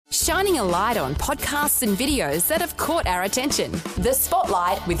shining a light on podcasts and videos that have caught our attention. The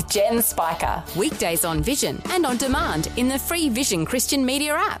Spotlight with Jen Spiker. Weekdays on Vision and on demand in the free Vision Christian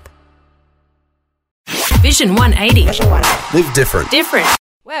Media app. Vision 180. Live different.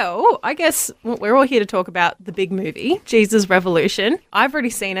 Well, I guess we're all here to talk about the big movie, Jesus Revolution. I've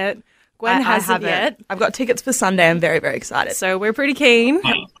already seen it. Gwen hasn't yet. I've got tickets for Sunday. I'm very, very excited. So we're pretty keen.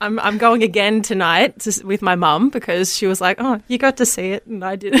 I'm going again tonight with my mum because she was like, oh, you got to see it and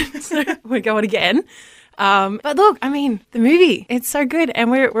I didn't. So we're going again. But look, I mean, the movie, it's so good and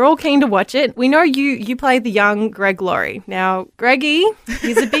we're all keen to watch it. We know you play the young Greg Laurie. Now, Greggy,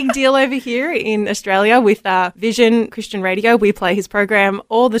 he's a big deal over here in Australia with Vision Christian Radio. We play his program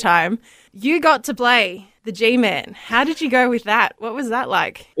all the time. You got to play the G-Man. How did you go with that? What was that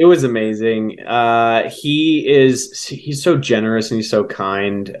like? It was amazing. He's so generous and he's so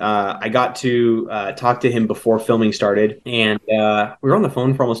kind. I got to talk to him before filming started, and we were on the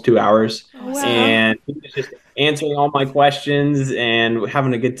phone for almost 2 hours. Oh, wow. And he was just answering all my questions and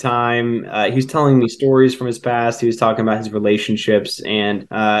having a good time. He was telling me stories from his past. He was talking about his relationships, and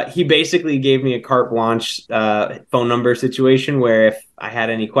he basically gave me a carte blanche phone number situation where if I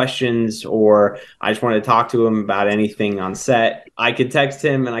had any questions or I just wanted to talk to him about anything on set, I could text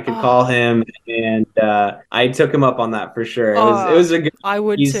him and I could call him, and I took him up on that for sure. It was a good. I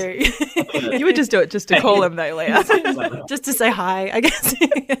would too. You would just do it just to call him though, Leah. Just to say hi, I guess.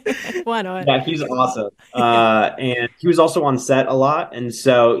 Why not? Yeah, he's awesome. And he was also on set a lot, and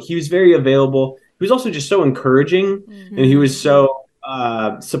so he was very available. He was also just so encouraging, and he was so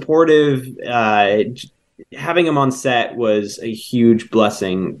supportive. Having him on set was a huge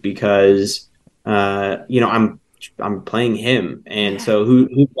blessing because, I'm playing him. And so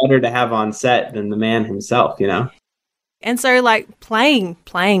who better to have on set than the man himself, you know? And so like playing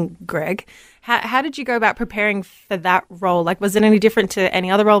Greg, how did you go about preparing for that role? Like, was it any different to any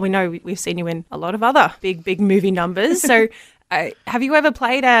other role? We know we've seen you in a lot of other big movie numbers. So have you ever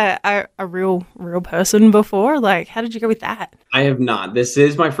played a real person before? Like, how did you go with that? I have not. This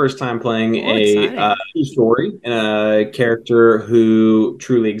is my first time playing a true story and a character who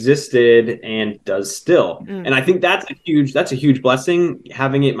truly existed and does still. And I think that's a huge blessing,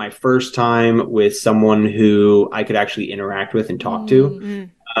 having it my first time with someone who I could actually interact with and talk to.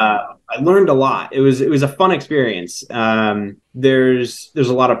 I learned a lot. It was a fun experience. There's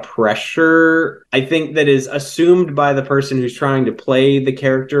a lot of pressure, I think, that is assumed by the person who's trying to play the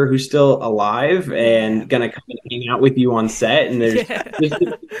character who's still alive and gonna come and hang out with you on set. And there's this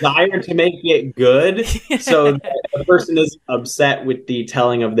desire to make it good, so that the person is upset with the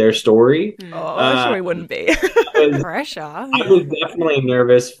telling of their story. Sure he wouldn't be. Pressure. I was definitely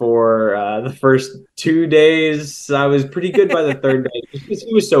nervous for the first 2 days. I was pretty good by the third day because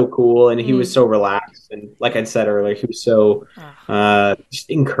he was so cool and he was so relaxed. And like I said earlier, he was so just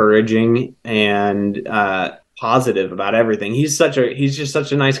encouraging and positive about everything. He's just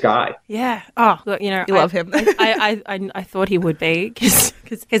such a nice guy. Yeah. Oh, look, you love him. I thought he would be because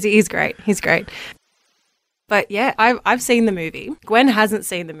he's great. He's great. But yeah, I've seen the movie. Gwen hasn't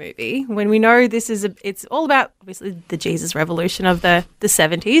seen the movie. When we know it's all about obviously the Jesus Revolution of the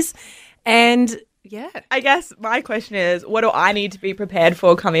 70s, and yeah. I guess my question is, what do I need to be prepared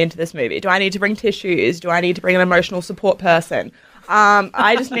for coming into this movie? Do I need to bring tissues? Do I need to bring an emotional support person?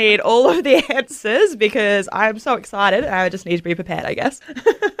 I just need all of the answers because I'm so excited. I just need to be prepared, I guess.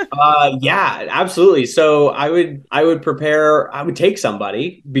 Yeah, absolutely. So I would take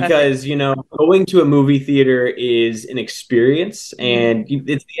somebody because, going to a movie theater is an experience and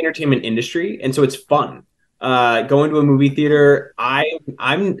it's the entertainment industry. And so it's fun. Going to a movie theater, I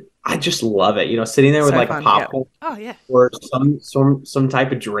just love it. Sitting there with a popcorn or some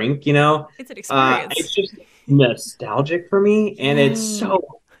type of drink, It's an experience. It's just nostalgic for me and it's so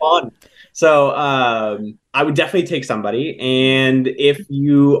fun. So I would definitely take somebody. And if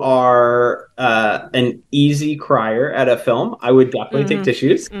you are an easy crier at a film, I would definitely take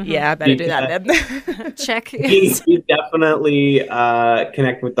tissues. Yeah, I better do that then. Check. You definitely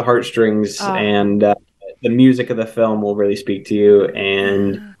connect with the heartstrings and the music of the film will really speak to you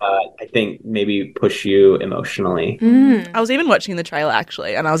and I think maybe push you emotionally. I was even watching the trailer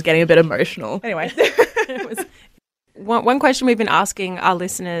actually and I was getting a bit emotional. Anyway. One question we've been asking our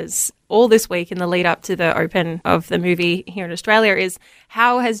listeners all this week in the lead up to the open of the movie here in Australia is,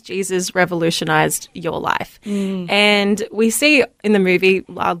 how has Jesus revolutionized your life? And we see in the movie,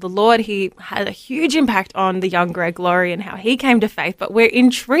 the Lord, he had a huge impact on the young Greg Laurie and how he came to faith, but we're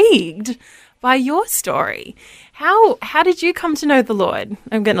intrigued by your story. How did you come to know the Lord?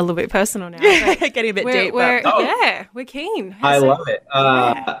 I'm getting a little bit personal now. Getting a bit deep. Yeah, we're keen. I love it.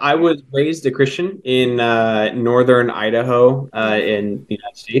 I was raised a Christian in northern Idaho in the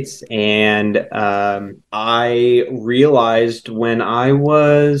United States. And I realized when I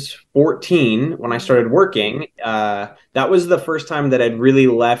was 14, when I started working, that was the first time that I'd really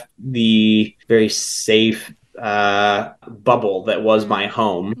left the very safe bubble that was my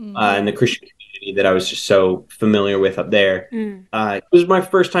home in the Christian community that I was just so familiar with up there. It was my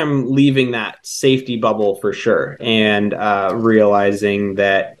first time leaving that safety bubble for sure, and realizing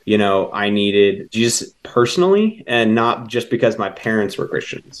that, you know, I needed Jesus personally, and not just because my parents were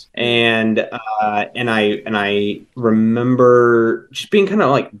Christians. And I remember just being kind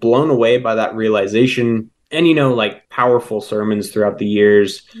of like blown away by that realization. And, you know, like powerful sermons throughout the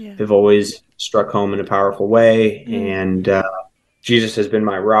years have always struck home in a powerful way. And Jesus has been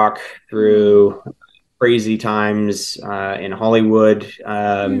my rock through crazy times in Hollywood,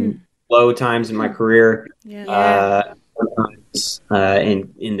 low times in my career, in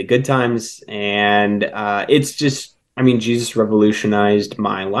the good times. And it's just, I mean, Jesus revolutionized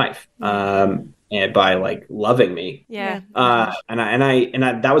my life. And by like loving me. And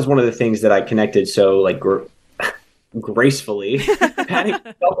that was one of the things that I connected so like gracefully, patting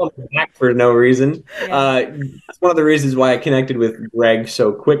myself on the back for no reason. That's one of the reasons why I connected with Greg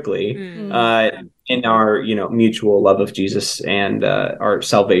so quickly in our, you know, mutual love of Jesus and our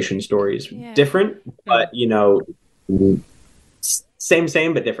salvation stories. Different, but, you know,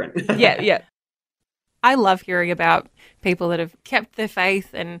 same but different. I love hearing about people that have kept their faith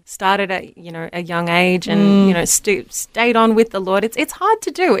and started at, you know, a young age and, you know, stayed on with the Lord. It's hard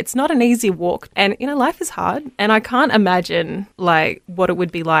to do. It's not an easy walk. And, you know, life is hard. And I can't imagine, like, what it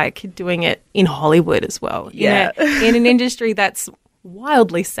would be like doing it in Hollywood as well. You know, in an industry that's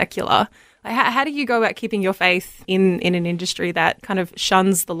wildly secular. Like, how do you go about keeping your faith in an industry that kind of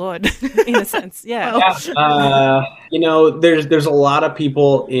shuns the Lord in a sense? You know, there's a lot of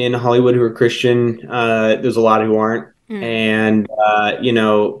people in Hollywood who are Christian. There's a lot who aren't. And, you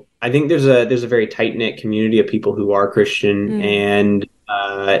know, I think there's a very tight-knit community of people who are Christian. And,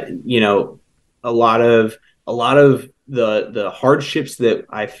 you know, a lot of the hardships that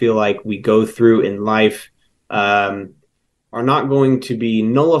I feel like we go through in life, are not going to be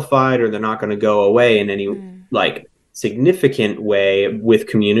nullified, or they're not going to go away in any like significant way with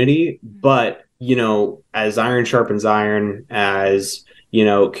community. But, you know, as iron sharpens iron, as, you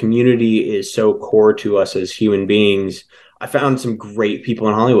know, community is so core to us as human beings. I found some great people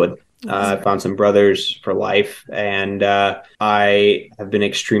in Hollywood. I found some brothers for life, and I have been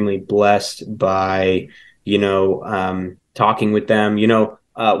extremely blessed by, you know, talking with them. You know,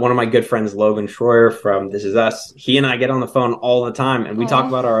 one of my good friends, Logan Schroyer from This Is Us, he and I get on the phone all the time, and we talk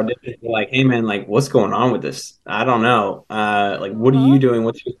about our audition. We're like, hey, man, like, what's going on with this? I don't know. Like, what are you doing?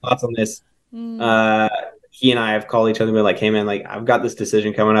 What's your thoughts on this? He and I have called each other and been like, hey, man, like, I've got this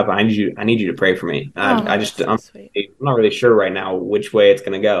decision coming up. I need you to pray for me. I'm not really sure right now which way it's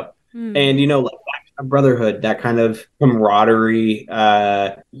going to go. And, you know, like, that brotherhood, that kind of camaraderie,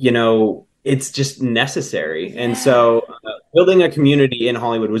 you know, it's just necessary. And so building a community in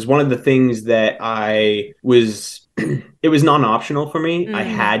Hollywood was one of the things that it was non-optional for me. I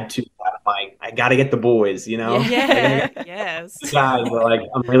had to, I got to get the boys, you know? Yes. Guys that, like,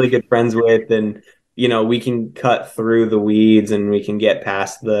 I'm really good friends with, and, you know, we can cut through the weeds and we can get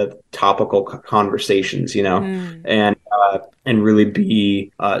past the topical conversations, you know, and really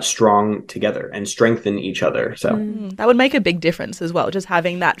be strong together and strengthen each other. So that would make a big difference as well, just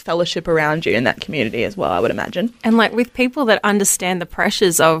having that fellowship around you in that community as well, I would imagine. And like with people that understand the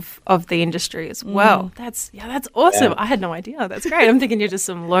pressures of the industry as well. That's awesome. I had no idea. That's great. I'm thinking you're just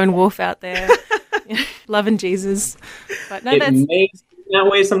some lone wolf out there loving Jesus. But no, it makes that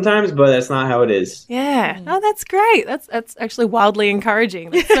way sometimes, but that's not how it is. No, that's great. That's actually wildly encouraging.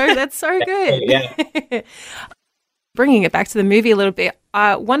 That's so good. Bringing it back to the movie a little bit,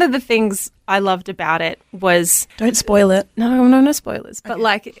 one of the things I loved about it was... Don't spoil it. No spoilers. Okay. But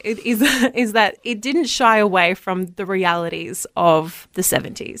like, it is that it didn't shy away from the realities of the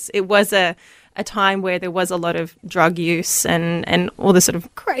 70s. It was a time where there was a lot of drug use and all the sort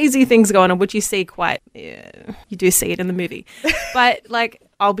of crazy things going on, which you see you do see it in the movie. But like,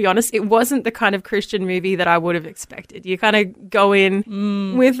 I'll be honest, it wasn't the kind of Christian movie that I would have expected. You kind of go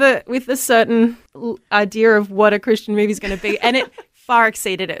in with a certain idea of what a Christian movie is going to be, and it far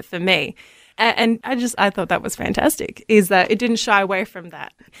exceeded it for me. And I thought that was fantastic, is that it didn't shy away from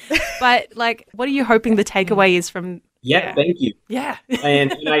that. But like, what are you hoping the takeaway is from... Thank you. Yeah.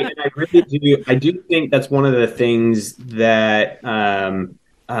 and I really do. I do think that's one of the things that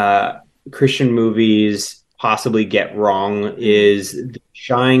Christian movies possibly get wrong is the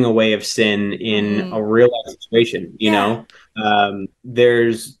shying away of sin in a real life situation. You know,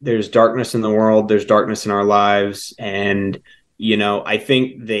 there's darkness in the world, there's darkness in our lives, and you know, I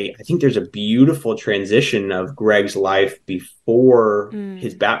think there's a beautiful transition of Greg's life before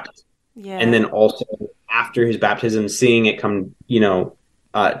his baptism, and then also after his baptism, seeing it come, you know,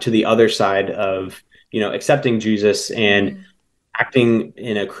 to the other side of, you know, accepting Jesus and acting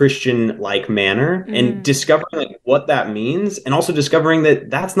in a Christian-like manner and discovering like what that means, and also discovering that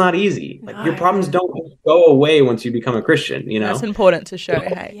that's not easy. Like your problems don't go away once you become a Christian, you know? That's important to show.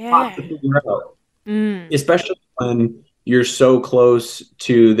 Especially when you're so close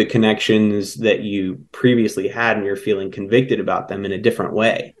to the connections that you previously had and you're feeling convicted about them in a different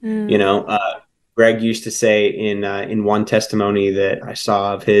way. You know, Greg used to say in one testimony that I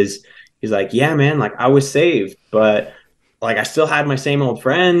saw of his, he's like, yeah, man, like I was saved, but like I still had my same old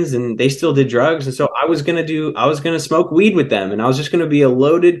friends and they still did drugs. And so I was going to smoke weed with them, and I was just going to be a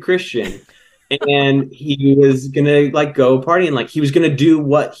loaded Christian. And he was going to like go party, and like he was going to do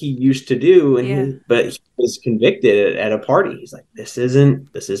what he used to do. And but he was convicted at a party. He's like, this isn't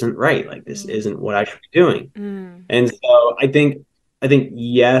right. Like, this isn't what I should be doing. And so I think,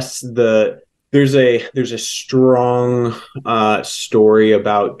 yes, there's a strong story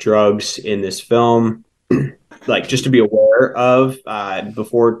about drugs in this film, like just to be aware of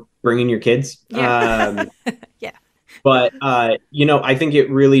before bringing your kids. But, you know, I think it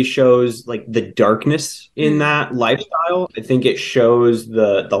really shows like the darkness in that lifestyle. I think it shows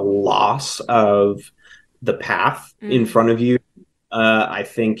the loss of the path in front of you. I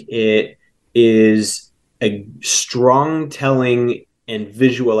think it is a strong telling and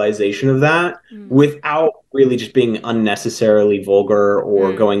visualization of that without really just being unnecessarily vulgar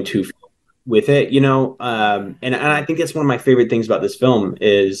or going too far with it, you know? And I think that's one of my favorite things about this film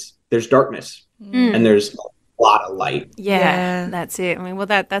is there's darkness and there's lot of light. Yeah, that's it. I mean, well,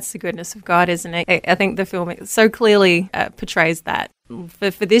 that's the goodness of God, isn't it? I think the film so clearly portrays that. For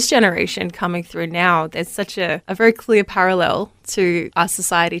this generation coming through now, there's such a very clear parallel to our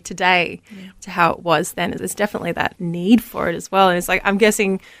society today to how it was then. There's definitely that need for it as well. And it's like, I'm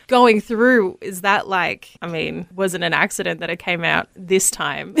guessing going through, is that like, I mean, was it an accident that it came out this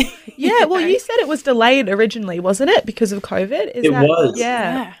time? Yeah, well, you said it was delayed originally, wasn't it? Because of COVID? It was.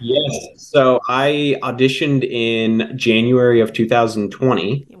 Yeah. Yes. So I auditioned in January of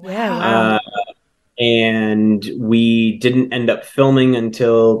 2020. Wow. And we didn't end up filming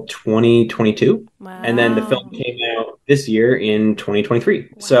until 2022. Wow. And then the film came out this year in 2023. Wow.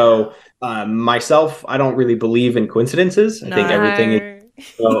 So myself, I don't really believe in coincidences. I think everything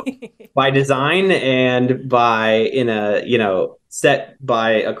is by design and set by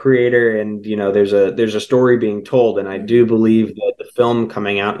a creator, and there's a story being told. And I do believe that the film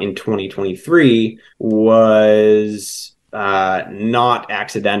coming out in 2023 was not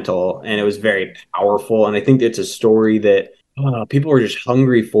accidental, and it was very powerful. And I think it's a story that people were just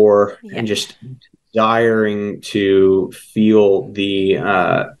hungry for and just desiring to feel the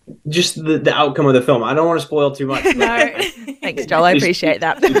outcome of the film. I don't want to spoil too much. No, thanks, Joel. I appreciate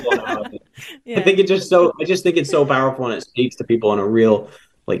that. I think I just think it's so powerful, and it speaks to people in a real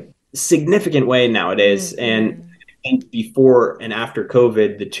significant way nowadays. And before and after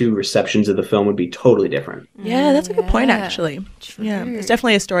COVID, the two receptions of the film would be totally different. Yeah, that's a good point, actually. True. Yeah, it's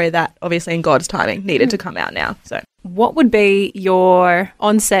definitely a story that, obviously, in God's timing, needed to come out now. So, what would be your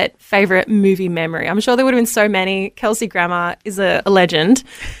on-set favorite movie memory? I'm sure there would have been so many. Kelsey Grammer is a legend.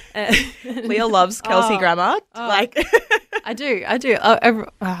 Leah loves Kelsey Grammer. I do.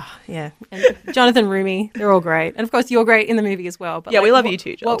 Yeah. And Jonathan Rumi, they're all great. And of course, you're great in the movie as well. But we love you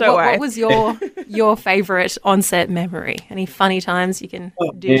too, Joel. Don't worry. What was your favorite on-set memory? Any funny times you can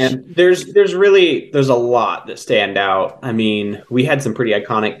dish? Man, there's a lot that stand out. I mean, we had some pretty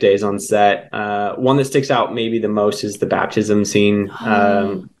iconic days on set. One that sticks out maybe the most is the baptism scene.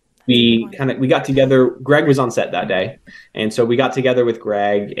 We got together. Greg was on set that day, and so we got together with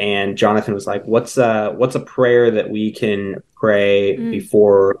Greg, and Jonathan was like, "What's a prayer that we can pray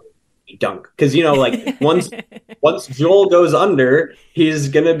before we dunk?" Because once Joel goes under, he's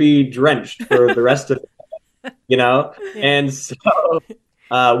gonna be drenched for the rest of and so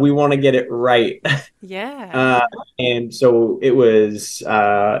we want to get it right. And so it was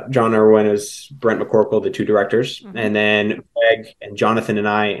John Irwin, it was Brent McCorkle, the two directors, and then Greg and Jonathan and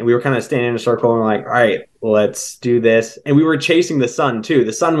I, and we were kind of standing in a circle and we're like, all right, let's do this. And we were chasing the sun too.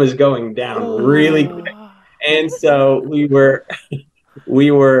 The sun was going down really quick. And so we were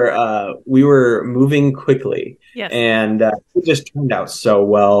moving quickly. Yes. And it just turned out so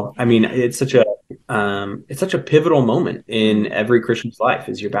well. I mean, it's such a it's such a pivotal moment in every Christian's life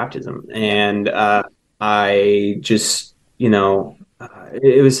is your baptism. And I just,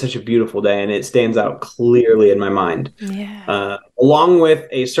 it was such a beautiful day, and it stands out clearly in my mind. Yeah. Along with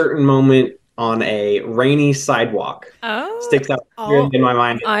a certain moment on a rainy sidewalk. Sticks out clearly in my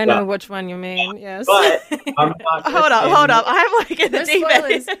mind. I know which one you mean, yes. But I'm not Hold up. I'm like in the deep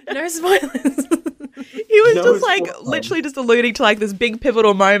end. No spoilers. He was just like literally just alluding to like this big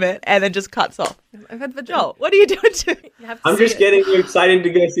pivotal moment and then just cuts off. Joel, what are you doing to me? I'm just getting you excited to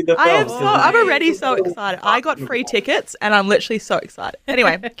go see the film. I'm already so excited. I got free tickets and I'm literally so excited.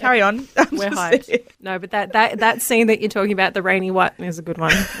 Anyway, carry on. We're hyped. No, but that scene that you're talking about, the rainy what, is a good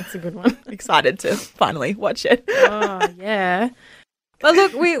one. It's a good one. Excited to finally watch it. Oh yeah. But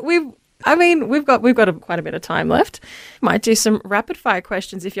look, we've got quite a bit of time left. Might do some rapid fire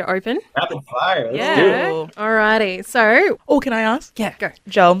questions if you're open. Rapid fire. Let's do it. Alrighty. So, can I ask? Yeah, go.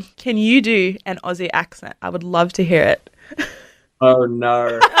 Joel, can you do an Aussie accent? I would love to hear it. Oh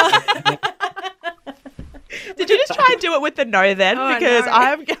no. Did you just try and do it with the no then? Because no.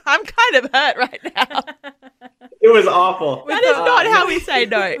 I'm kind of hurt right now. It was awful. That is not how we say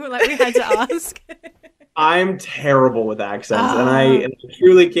no. Like we had to ask. I'm terrible with accents, and I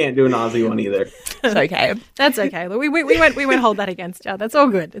truly can't do an Aussie one either. It's okay. That's okay. Look, we won't hold that against you. That's all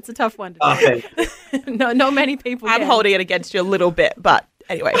good. It's a tough one to do. No, not many people. I'm holding it against you a little bit, but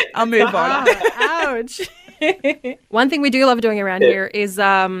anyway, I'll move on. Ouch. One thing we do love doing around here is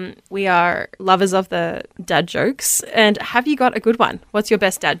we are lovers of the dad jokes. And have you got a good one? What's your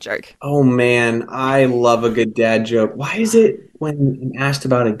best dad joke? Oh man, I love a good dad joke. Why is it when I'm asked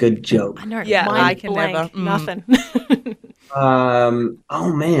about a good joke? I know. Yeah, I can never. Nothing.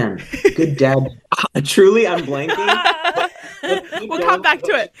 Oh man, good dad. Truly, I'm blanking. We'll come back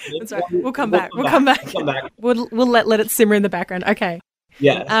to it. That's right. We'll come back. We'll let it simmer in the background. Okay.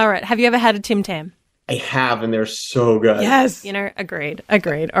 Yeah. All right. Have you ever had a Tim Tam? I have, and they're so good. Yes. Agreed.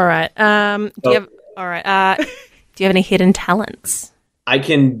 All right. Do you have any hidden talents? I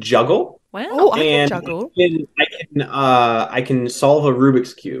can juggle. Wow. I can juggle. I can solve a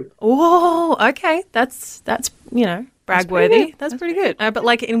Rubik's Cube. Oh, okay. That's brag-worthy. That's pretty good. But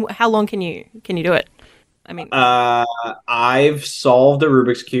like, in how long can you do it? I mean, I've solved a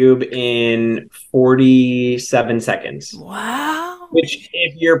Rubik's Cube in 47 seconds. Wow. Which,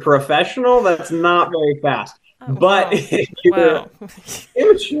 if you're professional, that's not very fast. Oh, but if you're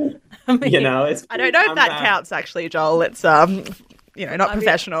amateur, it's. I don't know if that counts, actually, Joel. It's not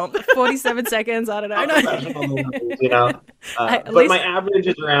professional. 47 seconds. I don't know. But my average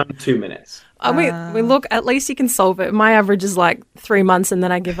is around 2 minutes. We look. At least you can solve it. My average is like 3 months, and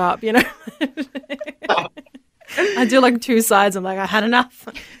then I give up. I do like 2 sides. I'm like, I had enough.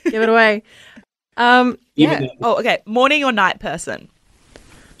 Give it away. Yeah. Okay. Morning or night person?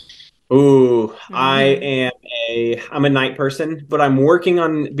 Ooh, I'm a night person, but I'm working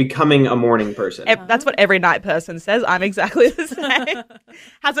on becoming a morning person. That's what every night person says. I'm exactly the same.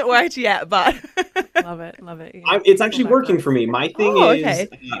 Hasn't worked yet, but love it. Yeah. It's actually working for me. My thing is,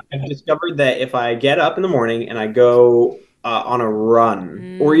 I've discovered that if I get up in the morning and I go on a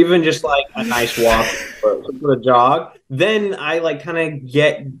run or even just like a nice walk or a jog, then I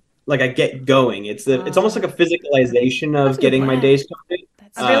I get going. It's almost like a physicalization of getting my day started.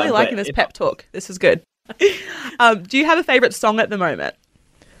 I'm really liking this pep talk. This is good. Do you have a favorite song at the moment?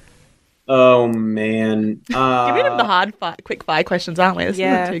 Oh man, give me the hard quick fire questions, aren't we? This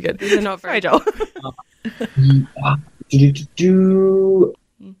isn't too good. These are not very Joel.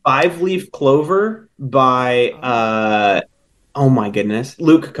 5-Leaf Clover by oh my goodness,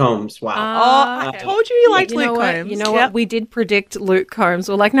 Luke Combs. Wow. I told you liked Luke Combs. You know what? We did predict Luke Combs.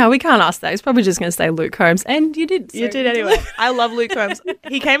 We're like, no, we can't ask that. He's probably just going to say Luke Combs. And you did. You did anyway. I love Luke Combs.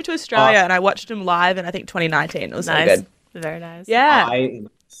 He came to Australia and I watched him live in, I think, 2019. It was so good. Very nice. Yeah. I am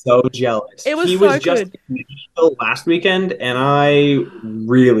so jealous. He was just good. In Nashville last weekend, and I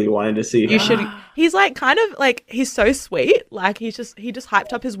really wanted to see him. You should. He's like kind of like, he's so sweet. Like he just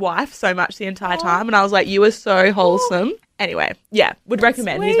hyped up his wife so much the entire time. And I was like, you were so wholesome. Anyway, yeah, would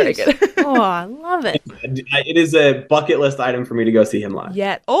recommend. He's very good. Oh, I love it. It is a bucket list item for me to go see him live.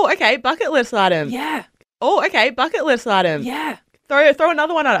 Yeah. Oh, okay. Bucket list item. Yeah. Oh, okay. Bucket list item. Yeah. Throw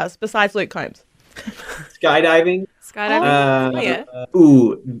another one at us besides Luke Combs. Skydiving.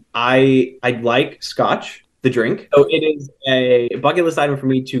 I like scotch, the drink. So it is a bucket list item for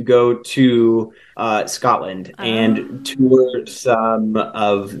me to go to Scotland and tour some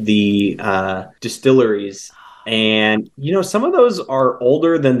of the distilleries. And, some of those are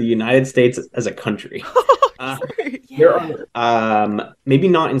older than the United States as a country. There are, maybe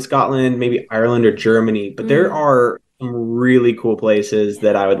not in Scotland, maybe Ireland or Germany, but there are some really cool places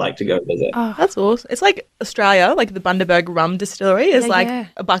that I would like to go visit. Oh, that's awesome. It's like Australia, like the Bundaberg rum distillery is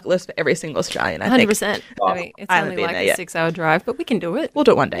a bucket list for every single Australian, I think. 100%. I mean, it's only like a 6-hour drive, but we can do it. We'll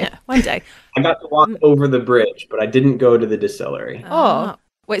do it one day. Yeah, one day. I got to walk over the bridge, but I didn't go to the distillery. Oh.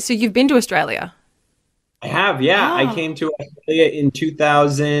 Wait, so you've been to Australia? I have, yeah. I came to Australia in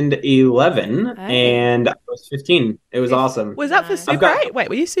 2011, and I was 15. It was awesome. Was that for Super 8? Wait,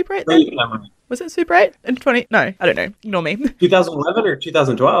 were you Super 8 then? Was it Super 8 in 20? No, I don't know. Ignore me. 2011 or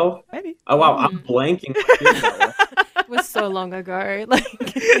 2012? Maybe. Oh, wow. I'm blanking. It was so long ago. Like,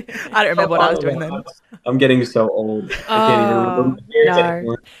 I don't remember what I was doing then. I'm getting so old. I can't even remember my years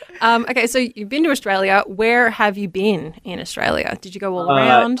anymore. Okay, so you've been to Australia. Where have you been in Australia? Did you go all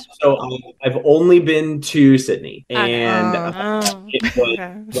around? So I've only been to Sydney, and it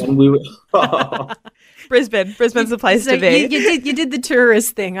was when we were Brisbane's the place to be. You did the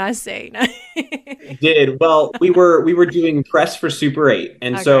tourist thing, I see. Did. Well, we were doing press for Super 8,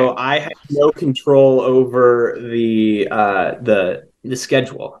 and so I had no control over the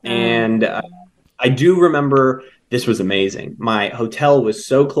schedule. And I do remember this was amazing. My hotel was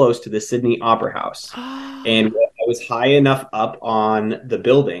so close to the Sydney Opera House, and I was high enough up on the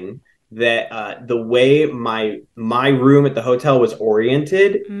building that the way my room at the hotel was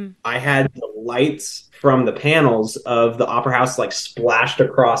oriented, I had the lights from the panels of the Opera House like splashed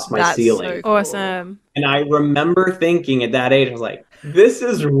across my ceiling. So cool. Awesome. And I remember thinking at that age, I was like, this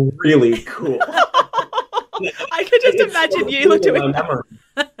is really cool. I could just imagine you doing that.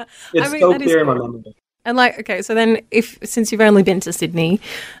 It's so clear in my memory. And like, okay, so then since you've only been to Sydney,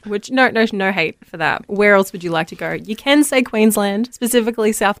 which no hate for that, where else would you like to go? You can say Queensland,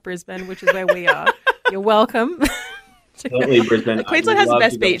 specifically South Brisbane, which is where we are. You're welcome. Totally, Brisbane. Queensland has the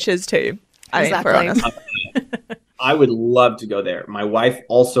best beaches too. Exactly. I would love to go there. My wife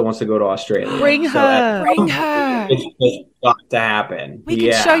also wants to go to Australia. Bring her. It's got to happen. We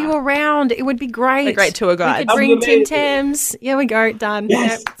can show you around. It would be great. A great tour guide. We could bring Tim Tams. Yeah, we go. Done.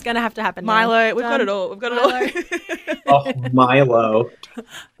 Yes. Yep, it's going to have to happen. Milo. Now. We've got it all. Oh, Milo.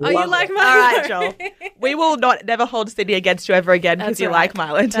 Oh, you like Milo? All right, Joel. We will never hold Sydney against you ever again because you like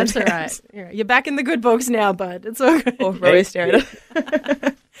Milo. That's all right. You're back in the good books now, bud. It's all good. Oh, Rory staring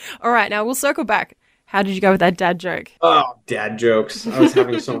at All right, now we'll circle back. How did you go with that dad joke? Oh, dad jokes. I was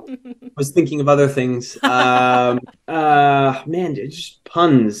having I was thinking of other things. Man, just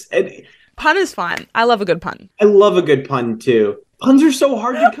puns. Pun is fine. I love a good pun. I love a good pun too. Puns are so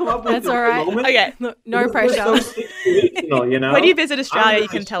hard to come up with. That's all right. Okay, no pressure. So situational, you know? When you visit Australia, you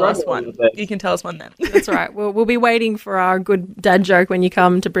can tell us one. You can tell us one then. That's all right. We'll be waiting for our good dad joke when you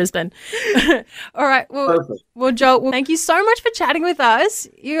come to Brisbane. All right. Well, Joel, thank you so much for chatting with us.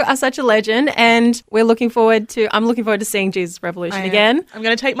 You are such a legend, and I'm looking forward to seeing Jesus Revolution again. I'm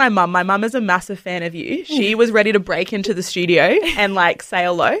going to take my mum. My mum is a massive fan of you. She was ready to break into the studio and say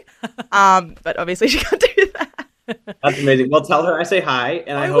hello, but obviously she can't do that. That's amazing. Well, tell her I say hi,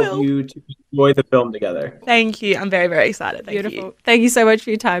 and I hope you two enjoy the film together. Thank you. I'm very, very excited. Beautiful. You. Thank you so much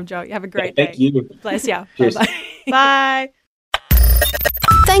for your time, Joel. You have a great day. Thank you. Bless you. Bye-bye. Bye.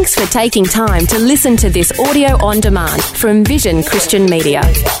 Thanks for taking time to listen to this audio on demand from Vision Christian Media.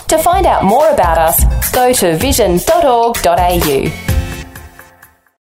 To find out more about us, go to vision.org.au.